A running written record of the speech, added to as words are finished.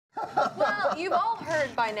Well, you've all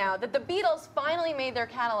heard by now that the Beatles finally made their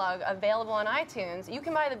catalog available on iTunes. You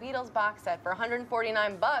can buy the Beatles box set for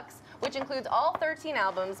 $149, which includes all 13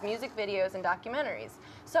 albums, music videos, and documentaries.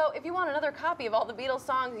 So if you want another copy of all the Beatles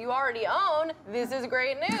songs you already own, this is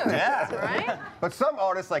great news, right? But some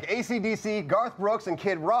artists like AC/DC, Garth Brooks, and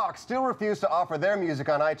Kid Rock still refuse to offer their music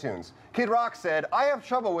on iTunes. Kid Rock said, "I have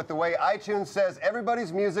trouble with the way iTunes says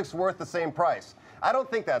everybody's music's worth the same price. I don't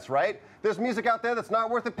think that's right. There's music out there that's not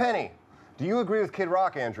worth a penny." Do you agree with Kid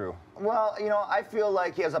Rock, Andrew? Well, you know, I feel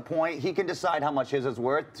like he has a point. He can decide how much his is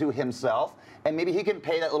worth to himself, and maybe he can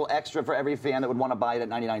pay that little extra for every fan that would want to buy it at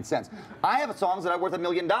 99 cents. I have songs that are worth $1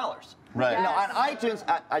 million. Right. You know, on iTunes,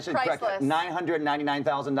 I should correct that,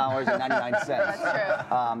 $999,000.99. That's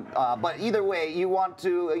true. But either way, you want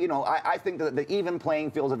to, you know, I think that the even playing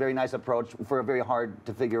field is a very nice approach for a very hard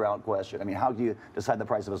to figure out question. I mean, how do you decide the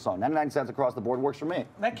price of a song? 99 cents across the board works for me.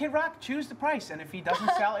 Let Kid Rock choose the price, and if he doesn't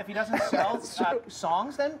sell,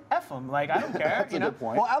 songs, then F him. Like, I don't care. That's a good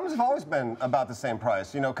point. Well, albums have always been about the same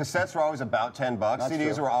price. You know, cassettes were always about $10.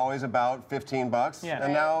 CDs were always about $15. Yeah.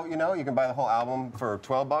 And now, you know, you can buy the whole album for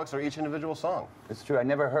 $12 or each individual song. It's true. I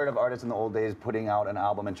never heard of artists in the old days putting out an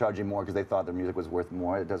album and charging more because they thought their music was worth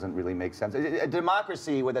more. It doesn't really make sense. A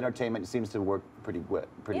democracy with entertainment seems to work pretty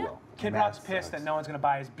well. Kid Rock's pissed that no one's going to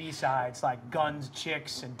buy his B-sides like Guns,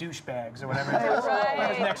 Chicks, and Douchebags or whatever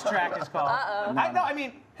his next track is called. I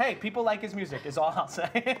mean, hey, people like his music is all I'll say.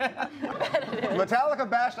 Metallica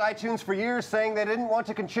bashed iTunes for years, saying they didn't want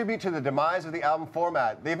to contribute to the demise of the album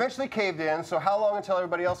format. They eventually caved in, so how long until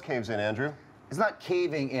everybody else caves in, Andrew? It's not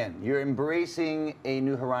caving in. You're embracing a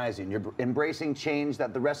new horizon. You're embracing change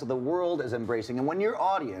that the rest of the world is embracing. And when your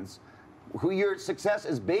audience, who your success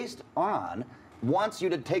is based on, wants you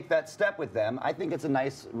to take that step with them, I think it's a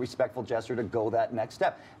nice, respectful gesture to go that next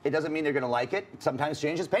step. It doesn't mean they're going to like it. Sometimes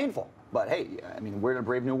change is painful. But hey, I mean, we're in a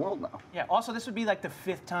brave new world now. Yeah, also, this would be like the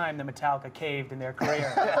 5th time the Metallica caved in their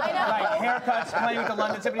career. Like haircuts, playing with the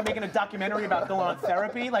London Symphony, making a documentary about going on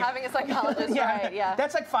therapy. Like, having a psychologist, right, yeah.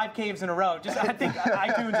 That's like 5 caves in a row. Just, I think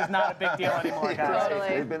iTunes is not a big deal anymore, guys.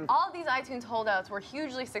 Totally. All of these iTunes holdouts were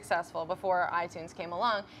hugely successful before iTunes came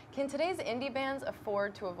along. Can today's indie bands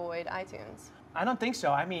afford to avoid iTunes? I don't think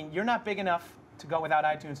so. I mean, you're not big enough to go without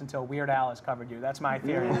iTunes until Weird Al has covered you. That's my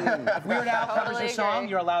theory. If Weird Al covers your song,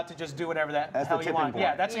 you're allowed to just do whatever the hell you want.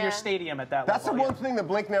 Yeah, that's your stadium at that level. That's the one thing that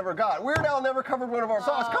Blink never got. Weird Al never covered one of our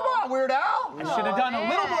songs. Come on, Weird Al! I should have done a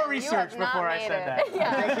little more research before I said that. I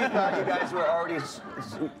think you thought you guys were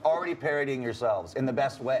already parodying yourselves in the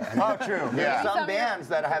best way. I mean, true. There's some bands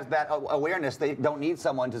that have that awareness. They don't need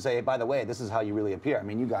someone to say, hey, by the way, this is how you really appear. I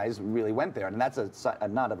mean, you guys really went there, and that's a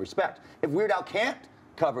nod of respect. If Weird Al can't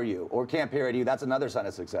cover you or can't parody you, that's another sign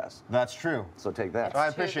of success. That's true. So take that. I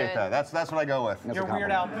appreciate that. That's what I go with. You're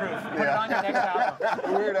Weird Al proof. Put it on your next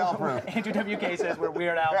album. Weird Al proof. Andrew WK says we're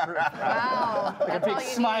Weird Al proof. Wow. Like a big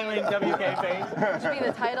smiling WK face. It should be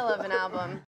the title of an album.